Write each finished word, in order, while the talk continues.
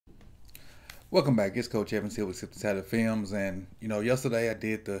Welcome back. It's Coach Evans here with Sip the Talent Films. And, yesterday I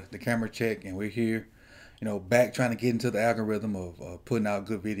did the camera check and we're here, back trying to get into the algorithm of putting out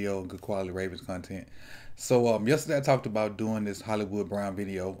good video and good quality Ravens content. So yesterday I talked about doing this Hollywood Brown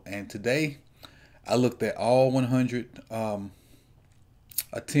video. And today I looked at all 100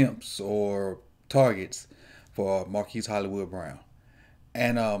 attempts or targets for Marquise Hollywood Brown.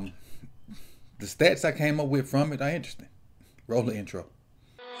 And the stats I came up with from it are interesting. Roll the intro.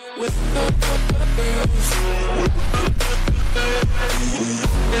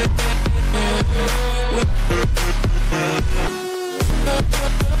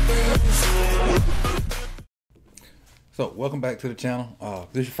 So welcome back to the channel.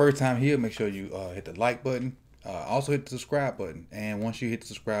 If this is your first time here, make sure you hit the like button. Also hit the subscribe button, and once you hit the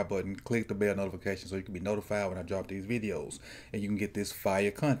subscribe button, click the bell notification so you can be notified when I drop these videos and you can get this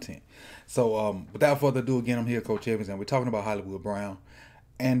fire content. So without further ado, again, I'm here, Coach Evans, and we're talking about Hollywood Brown.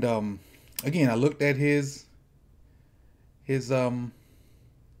 And again, I looked at his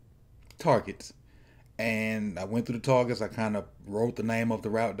targets, and I went through the targets. I kind of wrote the name of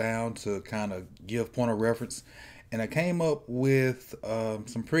the route down to kind of give point of reference, and I came up with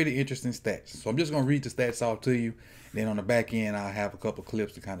some pretty interesting stats. So I'm just going to read the stats off to you. Then on the back end, I'll have a couple of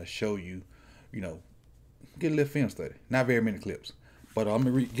clips to kind of show you, get a little film study. Not very many clips, but I'm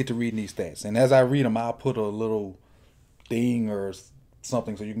going to get to reading these stats. And as I read them, I'll put a little thing or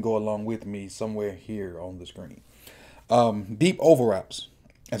something so you can go along with me somewhere here on the screen. Deep over routes.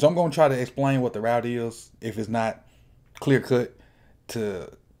 And so I'm going to try to explain what the route is if it's not clear cut to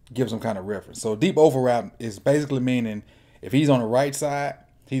give some kind of reference. So deep over route is basically meaning if he's on the right side,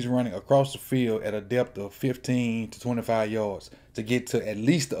 he's running across the field at a depth of 15 to 25 yards to get to at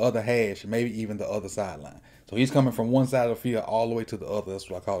least the other hash, maybe even the other sideline. So he's coming from one side of the field all the way to the other. That's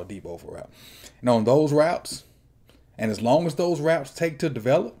what I call a deep over route. And on those routes, and as long as those routes take to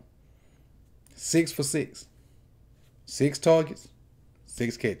develop, 6 for 6. 6 targets,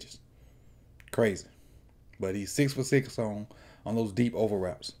 6 catches. Crazy. But he's 6 for 6 on those deep over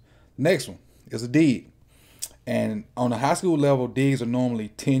routes. Next one is a dig. And on the high school level, digs are normally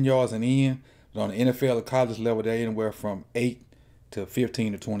 10 yards and in. But on the NFL or college level, they're anywhere from 8 to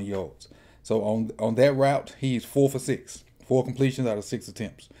 15 to 20 yards. So on that route, he's 4 for 6. 4 completions out of 6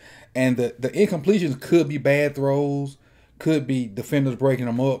 attempts. And the incompletions could be bad throws, could be defenders breaking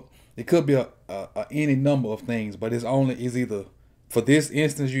them up. It could be any number of things, but it's either, for this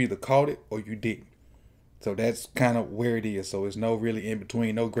instance, you either caught it or you didn't. So that's kind of where it is. So there's no really in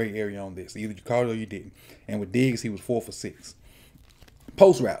between, no gray area on this. Either you caught it or you didn't. And with Diggs, he was 4 for 6.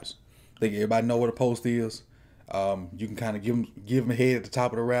 Post routes. I think everybody know what a post is. You can kind of give him a head at the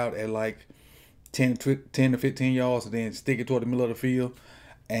top of the route at like 10 to 15 yards, and then stick it toward the middle of the field.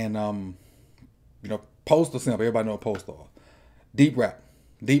 And post or simple. Everybody know what post are. Deep route,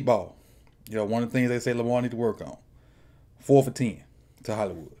 deep ball. One of the things they say Lamar need to work on. 4 for 10 to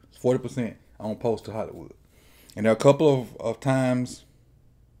Hollywood. 40% on post to Hollywood. And there are a couple of times.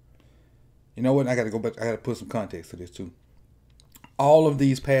 You know what? I got to go back. I got to put some context to this too. All of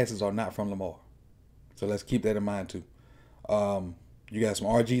these passes are not from Lamar, so let's keep that in mind too. You got some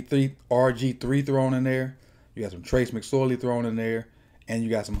RG3 thrown in there. You got some Trace McSorley thrown in there, and you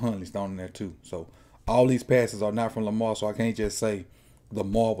got some Huntley thrown in there too. So all these passes are not from Lamar, so I can't just say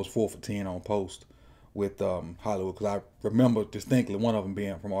Lamar was 4 for 10 on post with Hollywood, because I remember distinctly one of them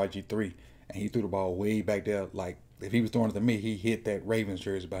being from RG3, and he threw the ball way back there. Like if he was throwing it to me, he hit that Ravens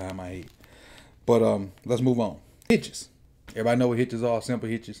jersey behind my head. But let's move on. Hitches. Everybody know what hitches are. Simple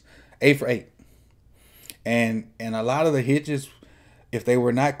hitches. 8 for 8. And a lot of the hitches, if they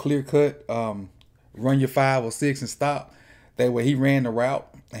were not clear cut, run your 5 or 6 and stop. That way he ran the route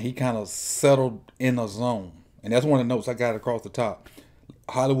and he kind of settled in a zone. And that's one of the notes I got across the top.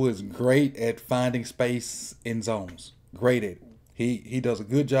 Hollywood's great at finding space in zones. Great at it. He does a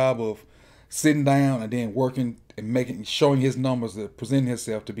good job of sitting down and then working and showing his numbers, presenting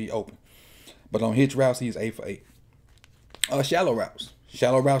himself to be open. But on hitch routes, he's 8 for 8. Shallow routes.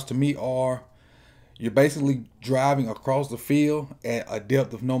 Shallow routes to me are, you're basically driving across the field at a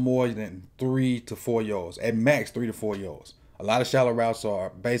depth of no more than 3 to 4 yards. At max, 3 to 4 yards. A lot of shallow routes are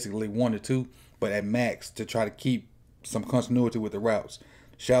basically 1 to 2, but at max, to try to keep some continuity with the routes,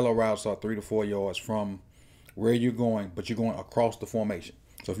 shallow routes are 3 to 4 yards from where you're going, but you're going across the formation.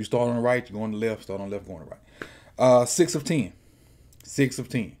 So if you start on the right, you're going to the left, start on the left, going to the right. 6 of 10. 6 of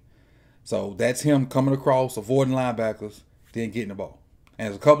 10. So that's him coming across, avoiding linebackers, then getting the ball. And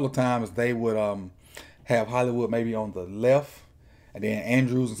there's a couple of times they would have Hollywood maybe on the left, and then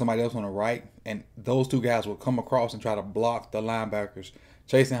Andrews and somebody else on the right, and those two guys would come across and try to block the linebackers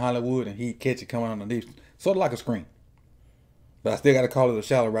chasing Hollywood, and he'd catch it coming underneath, sort of like a screen. but I still got to call it a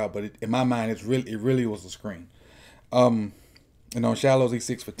shallow route. But in my mind, it really was a screen. And on shallows, he's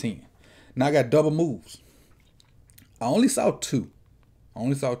 6 for 10. Now I got double moves. I only saw two.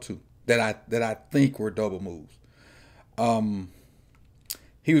 That I think were double moves.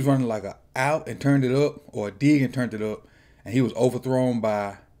 He was running like a out and turned it up, or a dig and turned it up, and he was overthrown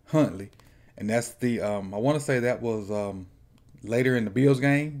by Huntley. And that's the I want to say that was later in the Bills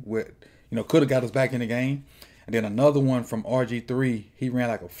game, where could have got us back in the game. And then another one from RG3, he ran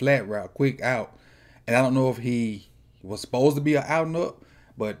like a flat route, quick out, and I don't know if he was supposed to be an out and up,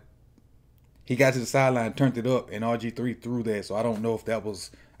 but he got to the sideline, turned it up, and RG3 threw that. So I don't know if that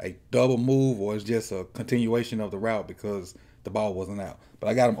was a double move or it's just a continuation of the route because the ball wasn't out. But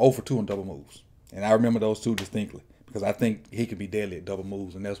I got him 0 for 2 on double moves. And I remember those two distinctly because I think he could be deadly at double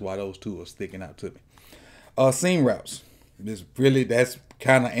moves, and that's why those two are sticking out to me. Seam routes. That's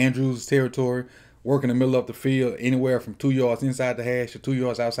kind of Andrews' territory. Work in the middle of the field, anywhere from 2 yards inside the hash to 2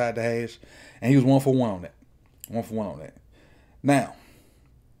 yards outside the hash. And he was 1 for 1 on that. 1 for 1 on that. Now,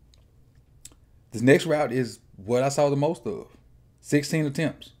 this next route is what I saw the most of. 16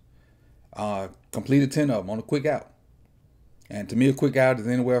 attempts. Completed 10 of them on a quick out. And to me, a quick out is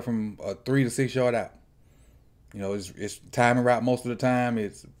anywhere from a 3 to 6 yard out. It's timing route most of the time.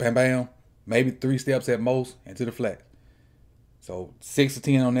 It's bam, bam, maybe 3 steps at most, and to the flat. So 6 to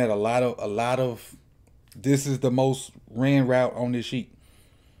 10 on that. A lot of. This is the most ran route on this sheet.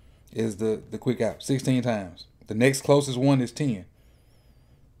 Is the quick out 16 times. The next closest one is 10,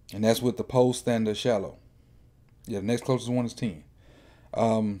 and that's with the post and the shallow. Yeah, the next closest one is 10.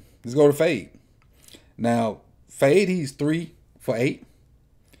 Let's go to fade. Now, fade, he's 3 for 8.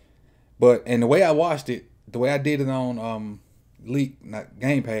 And the way I watched it, the way I did it on not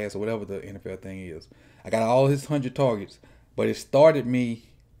Game Pass or whatever the NFL thing is, I got all his 100 targets, but it started me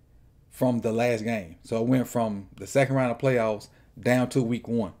from the last game. So it went from the second round of playoffs down to week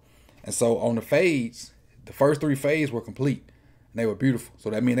 1. And so on the fades, the first 3 fades were complete, and they were beautiful. So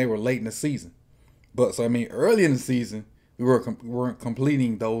that means they were late in the season. But so I mean, early in the season, we weren't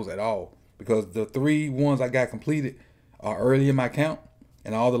completing those at all because the 3 ones I got completed are early in my count,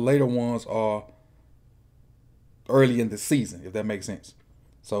 and all the later ones are early in the season, if that makes sense.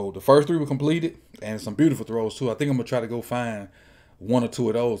 So the first 3 were completed, and some beautiful throws too. I think I'm gonna try to go find 1 or 2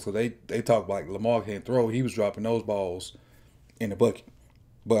 of those because they talk like Lamar can't throw. He was dropping those balls in the bucket.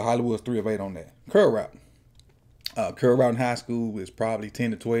 But Hollywood's 3 of 8 on that. Curl route. Curl route in high school is probably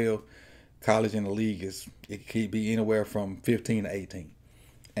 10 to 12. College in the league it could be anywhere from 15 to 18.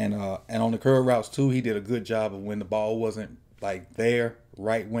 And on the curl routes too, he did a good job of when the ball wasn't like there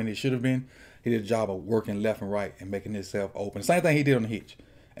right when it should have been. He did a job of working left and right and making himself open. Same thing he did on the hitch.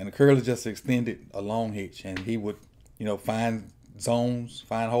 And the curl is just extended a long hitch, and he would find zones,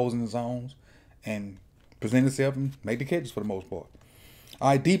 find holes in the zones, and present himself and make the catches for the most part. All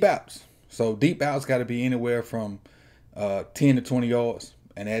right, deep outs. So deep outs got to be anywhere from 10 to 20 yards,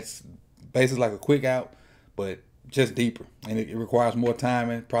 and that's basically like a quick out, but just deeper. And it requires more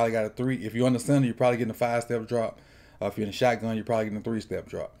timing. Probably got a 3. If you're on the center, you're probably getting a 5-step drop. If you're in a shotgun, you're probably getting a 3-step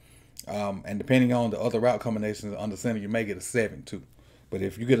drop. And depending on the other route combinations on the center, you may get a 7 too. But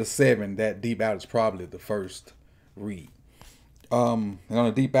if you get a 7, that deep out is probably the first read. And on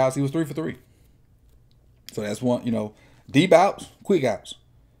the deep outs, he was 3 for 3. So that's one, deep outs, quick outs.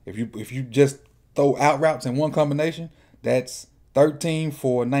 If you just throw out routes in one combination, that's 13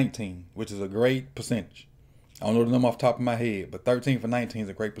 for 19, which is a great percentage. I don't know the number off the top of my head, but 13 for 19 is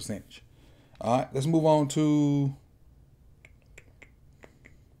a great percentage. All right, let's move on to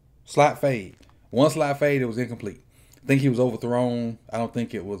slot fade. One slot fade, it was incomplete. I think he was overthrown. I don't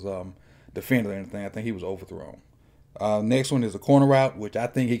think it was defended or anything. I think he was overthrown. Next one is a corner route, which I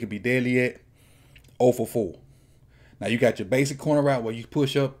think he could be deadly at. 0 for 4. Now you got your basic corner route where you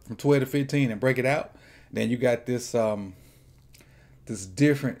push up from 12 to 15 and break it out. Then you got this this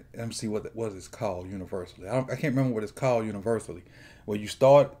different. Let me see what it's called universally. I can't remember what it's called universally. Where you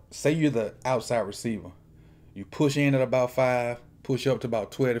start, say you're the outside receiver, you push in at about 5, push up to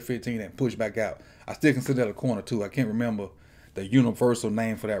about 12 to 15, and push back out. I still consider that a corner too. I can't remember the universal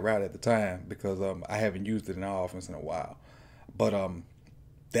name for that route at the time because I haven't used it in our offense in a while. But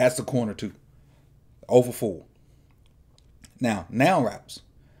that's a corner too. 0 for 4. Now routes.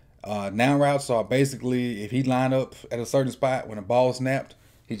 Now routes are basically if he line up at a certain spot when the ball snapped,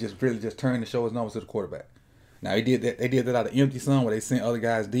 he just turned to show his numbers to the quarterback. Now they did that out of empty sun where they sent other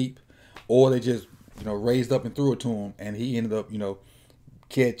guys deep, or they just raised up and threw it to him, and he ended up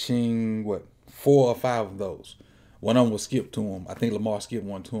catching 4 or 5 of those. One of them was skipped to him. I think Lamar skipped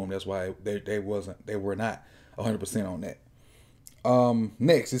one to him. That's why they were not 100% on that.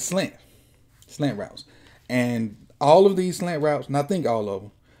 Next is slant routes, and all of these slant routes, and I think all of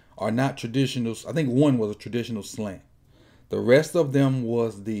them, are not traditional. I think one was a traditional slant. The rest of them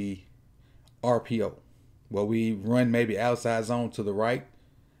was the RPO, where we run maybe outside zone to the right,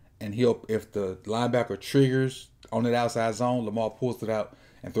 and he'll, if the linebacker triggers on that outside zone, Lamar pulls it out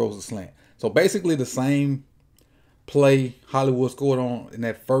and throws a slant. So basically the same play Hollywood scored on in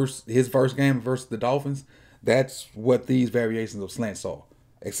that his first game versus the Dolphins. That's what these variations of slants are,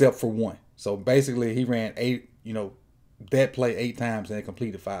 except for one. So basically he ran that play 8 times and they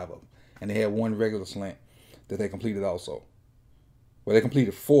completed 5 of them, and they had one regular slant that they completed also. Well, they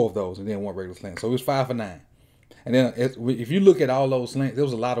completed 4 of those and then one regular slant. So it was 5 for 9. And then if you look at all those slants, there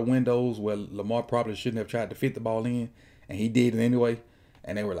was a lot of windows where Lamar probably shouldn't have tried to fit the ball in, and he did it anyway.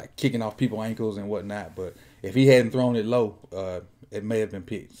 And they were like kicking off people's ankles and whatnot. But if he hadn't thrown it low, it may have been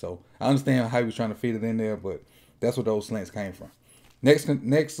picked. So I understand how he was trying to fit it in there, but that's what those slants came from. Next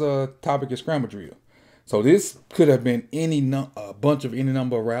topic is scramble drill. So this could have been a bunch of any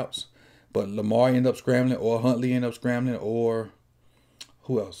number of routes, but Lamar ended up scrambling, or Huntley ended up scrambling, or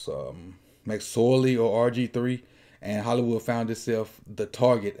who else? McSorley or RG3, and Hollywood found itself the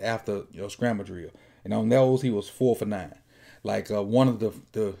target after scramble drill. And on those, he was 4 for 9. Like one of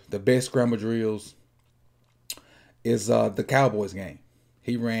the best scramble drills is the Cowboys game.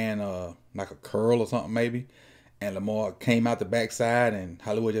 He ran like a curl or something maybe, and Lamar came out the backside, and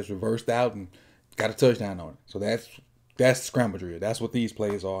Hollywood just reversed out and got a touchdown on it. So that's scramble drill. That's what these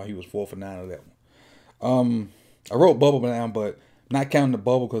plays are. He was 4 for 9 of that one. I wrote bubble down, but not counting the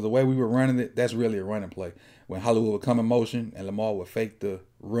bubble, because the way we were running it, that's really a running play. When Hollywood would come in motion and Lamar would fake the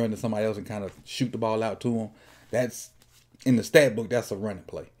run to somebody else and kind of shoot the ball out to him, that's in the stat book, that's a running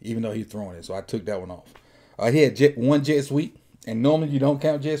play, even though he's throwing it. So I took that one off. He had one jet sweep, and normally you don't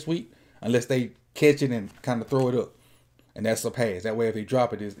count jet sweep unless they catch it and kind of throw it up, and that's a pass. That way, if they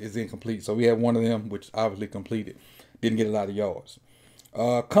drop it, it's incomplete. So we had one of them, which obviously completed. Didn't get a lot of yards.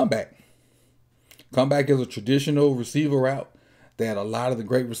 Comeback. Comeback is a traditional receiver route that a lot of the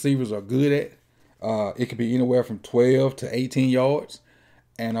great receivers are good at. It could be anywhere from 12 to 18 yards.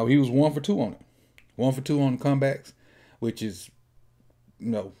 And he was 1 for 2 on it. 1 for 2 on comebacks, which is,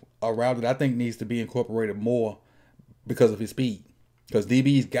 a route that I think needs to be incorporated more because of his speed. Because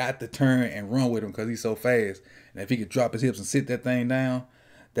DB's got to turn and run with him because he's so fast. And if he could drop his hips and sit that thing down,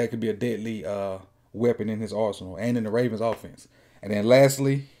 that could be a deadly weapon in his arsenal and in the Ravens offense. And then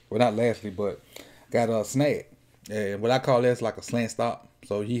lastly, well, not lastly, but got a snag. And what I call that's like a slant stop.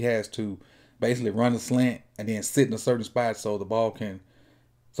 So he has to basically run the slant and then sit in a certain spot so the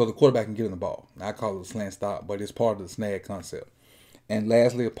quarterback can get in the ball. I call it a slant stop, but it's part of the snag concept. And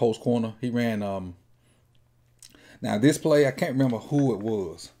lastly, a post corner. He ran, now this play, I can't remember who it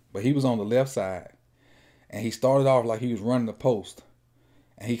was, but he was on the left side. And he started off like he was running the post.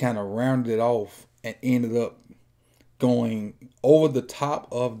 And he kind of rounded it off and ended up going over the top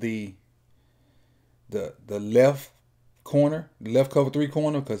of the left corner, the left cover 3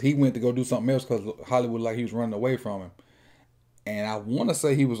 corner, because he went to go do something else because Hollywood like he was running away from him. And I want to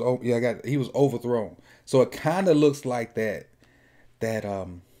say he was overthrown. So it kind of looks like that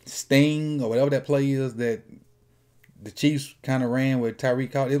sting or whatever that play is that the Chiefs kind of ran with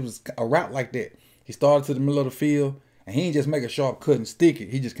Tyreek caught. It was a route like that. He started to the middle of the field, and he didn't just make a sharp cut and stick it.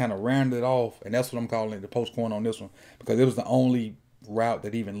 He just kind of rounded it off, and that's what I'm calling it, the post corner on this one, because it was the only route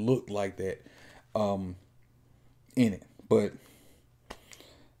that even looked like that in it. But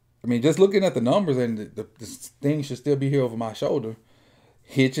I mean, just looking at the numbers, and the thing should still be here over my shoulder.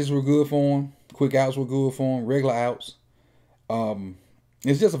 Hitches were good for him. Quick outs were good for him. Regular outs.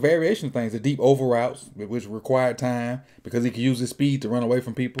 It's just a variation of things. The deep over routes, which required time because he could use his speed to run away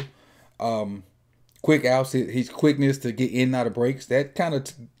from people. Quick outs, his quickness to get in and out of breaks. That kind of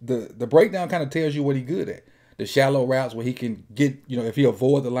the breakdown kind of tells you what he's good at. The shallow routes where he can get, if he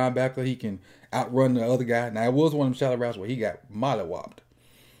avoid the linebacker, he can outrun the other guy. Now, it was one of them shallow routes where he got mollywopped.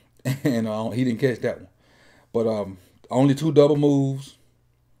 And he didn't catch that one. But only 2 double moves.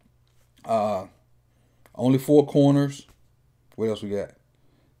 Only 4 corners. What else we got?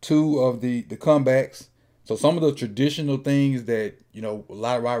 2 of the comebacks. So some of the traditional things that, a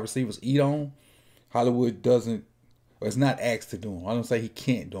lot of wide receivers eat on, Hollywood doesn't, or it's not asked to do them. I don't say he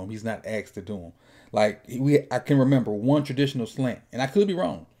can't do them. He's not asked to do them. Like, I can remember one traditional slant, and I could be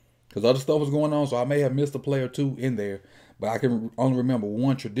wrong because other stuff was going on, so I may have missed a play or 2 in there, but I can only remember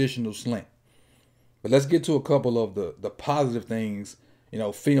one traditional slant. But let's get to a couple of the positive things,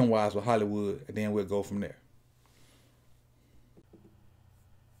 film-wise with Hollywood, and then we'll go from there.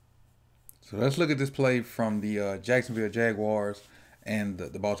 So let's look at this play from the Jacksonville Jaguars and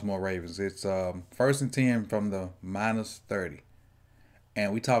the Baltimore Ravens. It's 1st and 10 from the -30.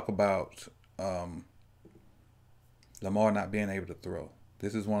 And we talk about Lamar not being able to throw.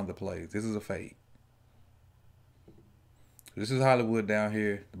 This is one of the plays. This is a fade. This is Hollywood down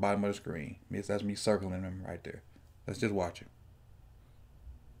here, the bottom of the screen. That's me circling him right there. Let's just watch him.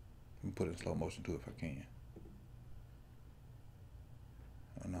 Let me put it in slow motion too if I can.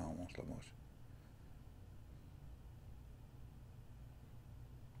 Oh no, I don't want slow motion.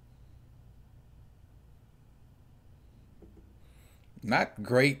 Not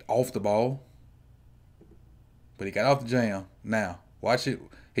great off the ball, but he got off the jam. Now, watch it.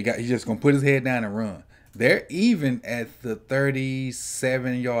 He's just gonna put his head down and run. They're even at the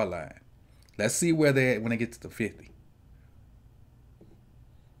 37-yard line. Let's see where they're at when they get to the 50.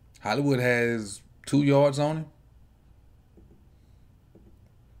 Hollywood has 2 yards on him.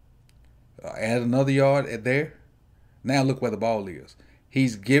 Add another yard at there. Now look where the ball is.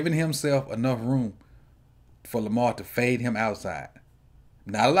 He's giving himself enough room for Lamar to fade him outside.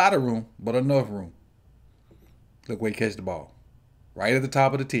 Not a lot of room, but enough room. Look where he catches the ball. Right at the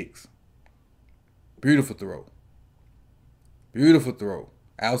top of the ticks. Beautiful throw. Beautiful throw.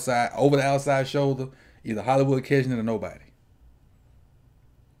 Outside, over the outside shoulder. Either Hollywood catching it or nobody.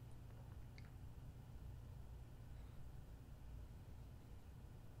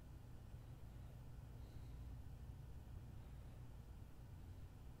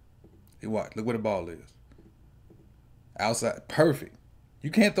 Hey, watch. Look where the ball is. Outside. Perfect.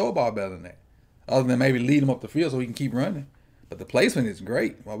 You can't throw a ball better than that. Other than maybe lead him up the field so he can keep running. But the placement is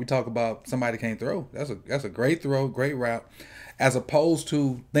great. While we talk about somebody can't throw, that's a great throw, great route. As opposed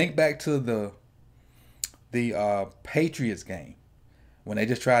to, think back to the Patriots game when they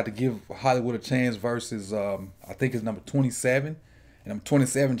just tried to give Hollywood a chance versus I think it's number 27, and number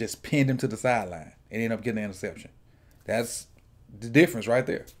 27 just pinned him to the sideline and ended up getting the interception. That's the difference right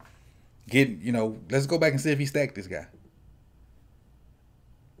there. Let's go back and see if he stacked this guy.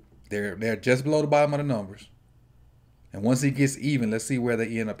 They're just below the bottom of the numbers. And once he gets even, let's see where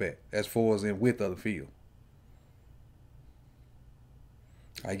they end up at as far as in width of the field.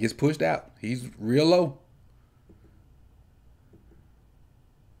 He gets pushed out. He's real low.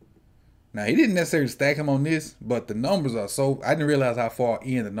 Now, he didn't necessarily stack him on this, but the numbers are so... I didn't realize how far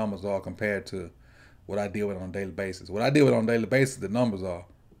in the numbers are compared to what I deal with on a daily basis. What I deal with on a daily basis, the numbers are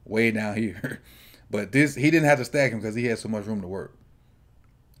way down here. But this, he didn't have to stack him because he had so much room to work.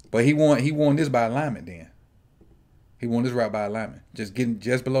 But he won this by alignment then. He won this route by alignment. Just getting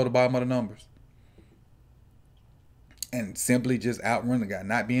just below the bottom of the numbers. And simply just outrun the guy.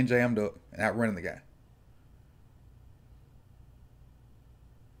 Not being jammed up and outrunning the guy.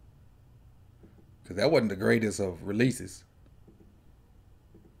 Because that wasn't the greatest of releases.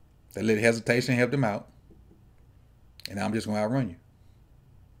 They let hesitation help them out. And I'm just going to outrun you.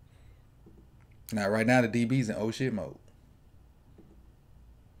 Now, right now, the DB's in oh shit mode.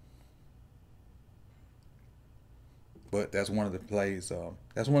 But that's one of the plays.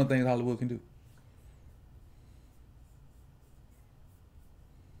 That's one of the things Hollywood can do.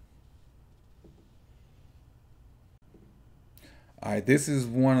 All right, this is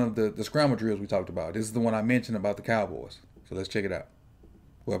one of the scramble drills we talked about. This is the one I mentioned about the Cowboys. So let's check it out.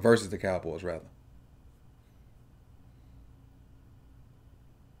 Well, versus the Cowboys, rather.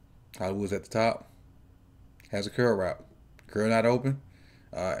 Hollywood's at the top. Has a curl route. Curl not open.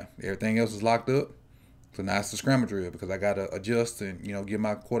 Everything else is locked up. So now it's the scramble drill because I got to adjust and, give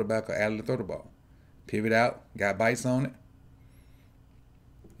my quarterback an alley to throw the ball. Pivot out. Got bites on it.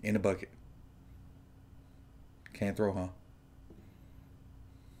 In the bucket. Can't throw, huh?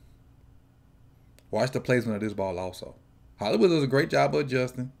 Watch the placement of this ball also. Hollywood does a great job of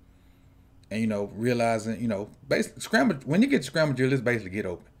adjusting and, realizing, basically scramble. When you get scramble drill, it's basically get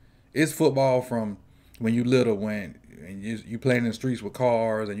open. It's football from when you little, when you playing in the streets with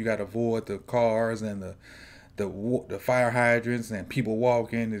cars and you got to avoid the cars and the fire hydrants and people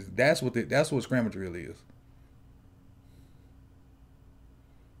walking. That's what scramble drill is.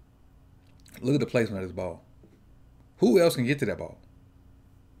 Look at the placement of this ball. Who else can get to that ball?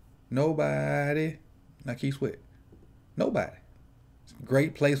 Nobody. Now Keith Sweat. Nobody.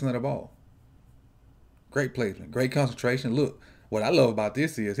 Great placement of the ball. Great placement. Great concentration. Look, what I love about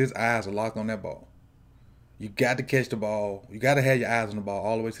this is his eyes are locked on that ball. You got to catch the ball. You got to have your eyes on the ball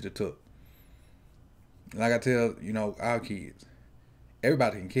all the way to the top. Like I tell, our kids,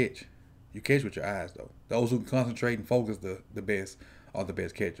 everybody can catch. You catch with your eyes, though. Those who can concentrate and focus the best are the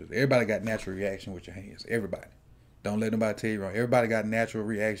best catchers. Everybody got natural reaction with your hands. Everybody. Don't let nobody tell you wrong. Everybody got natural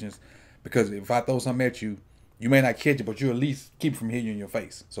reactions because if I throw something at you, you may not catch it, but you at least keep it from hitting you in your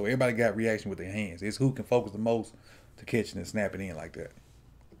face. So everybody got reaction with their hands. It's who can focus the most to catch it and snap it in like that.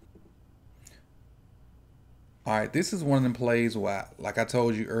 All right, this is one of them plays where, like I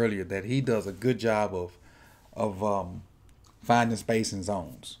told you earlier, that he does a good job of of finding space in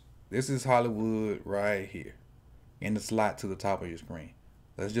zones. This is Hollywood right here in the slot to the top of your screen.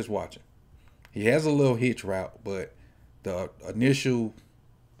 Let's just watch it. He has a little hitch route, but the initial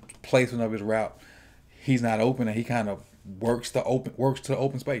placement of his route, he's not open, and he kind of works to the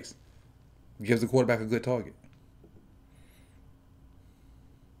open space. Gives the quarterback a good target.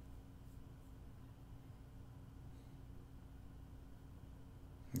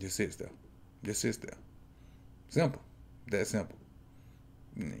 Just sits there. Just sits there. Simple. That simple.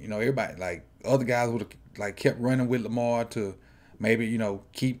 You know, everybody, like, other guys would have like kept running with Lamar to maybe, you know,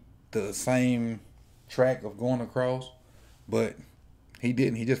 keep the same track of going across, but he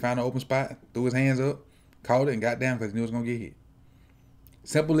didn't. He just found an open spot, threw his hands up, caught it, and got down because he knew it was gonna get hit.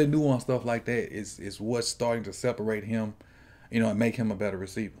 Simple and nuanced stuff like that is what's starting to separate him, you know, and make him a better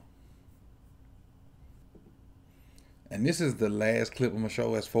receiver. And this is the last clip I'm gonna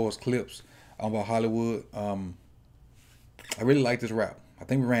show as far as clips about Hollywood. I really like this route. I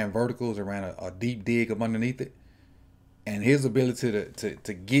think we ran verticals and ran a deep dig up underneath it. And his ability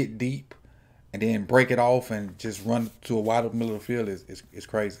to get deep and then break it off and just run to a wide open middle of the field is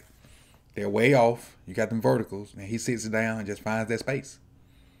crazy. They're way off. You got them verticals, and he sits down and just finds that space.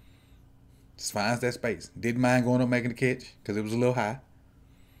 Just finds that space. Didn't mind going up making the catch because it was a little high.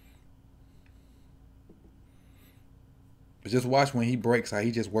 But just watch when he breaks how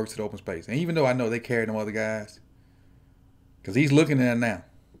he just works to the open space. And even though I know they carry them other guys, because he's looking at it now.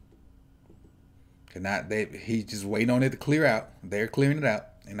 He's just waiting on it to clear out. They're clearing it out,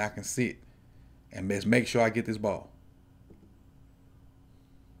 and I can sit and just make sure I get this ball.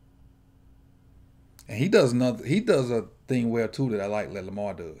 And he does a thing well too that I like that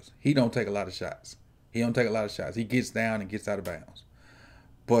Lamar does. He don't take a lot of shots. He gets down and gets out of bounds.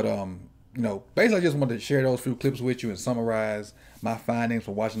 But you know, basically I just wanted to share those few clips with you and summarize my findings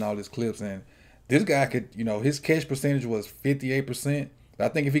from watching all these clips. And this guy could, you know, his catch percentage was 58%. But I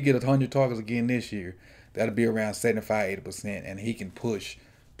think if he get 100 targets again this year, that'll be around 75-80%, and he can push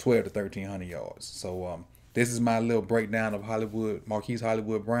 1,200 to 1,300 yards. So this is my little breakdown of Marquise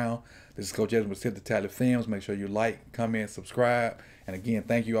Hollywood Brown. This is Coach Evans with Tip the Tally Films. Make sure you like, comment, subscribe. And again,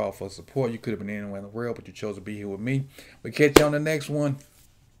 thank you all for the support. You could have been anywhere in the world, but you chose to be here with me. We'll catch you on the next one.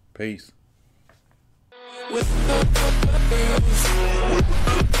 Peace.